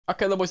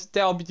Okay, then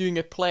today I'll be doing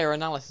a player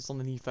analysis on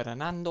the new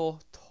Fernando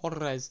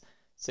Torres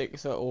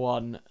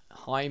 6/1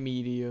 high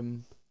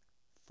medium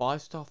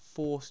 5-star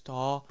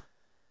 4-star.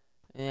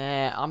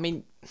 Yeah, I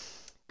mean,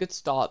 good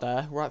start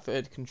there. Right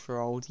footed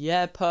controlled.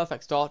 Yeah,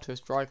 perfect start to a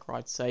striker,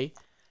 I'd say.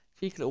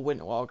 Cheeky little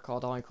winter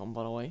wildcard icon,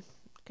 by the way.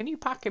 Can you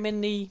pack him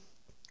in the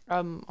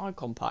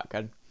icon pack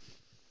then?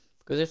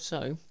 Because if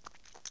so,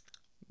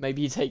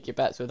 maybe you take your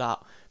bets with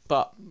that.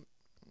 But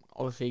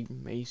obviously,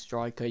 me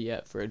striker, yeah,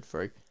 through and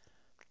through.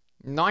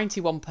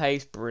 91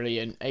 pace,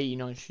 brilliant.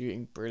 89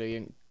 shooting,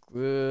 brilliant.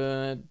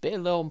 Good. Bit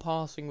low on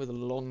passing with a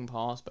long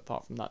pass, but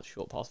apart from that,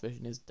 short pass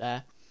vision is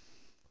there.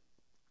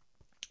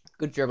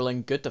 Good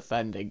dribbling, good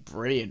defending,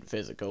 brilliant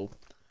physical.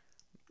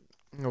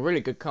 A really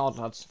good card,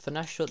 lads.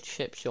 Finesse shot,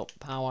 chip shot,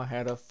 power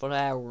header,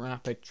 flair,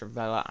 rapid,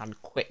 trivela,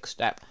 and quick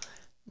step.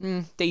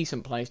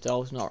 Decent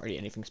playstyles, not really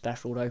anything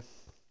special though.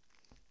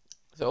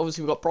 So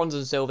obviously we've got bronze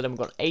and silver, then we've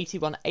got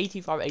 81,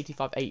 85,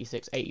 85,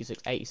 86,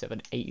 86,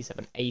 87,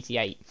 87,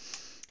 88.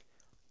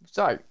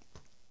 So,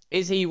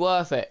 is he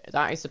worth it?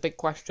 That is the big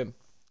question.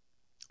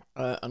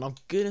 And I'm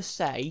going to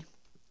say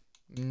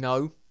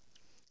no.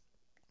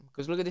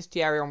 Because look at this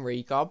Thierry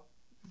Henry card.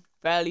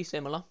 Fairly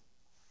similar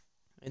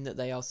in that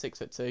they are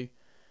 6'2".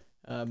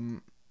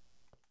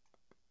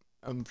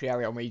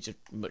 Thierry Henry is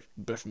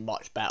just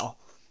much better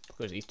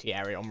because he's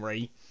Thierry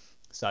Henry.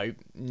 So,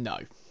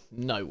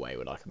 no way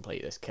would I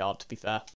complete this card, to be fair.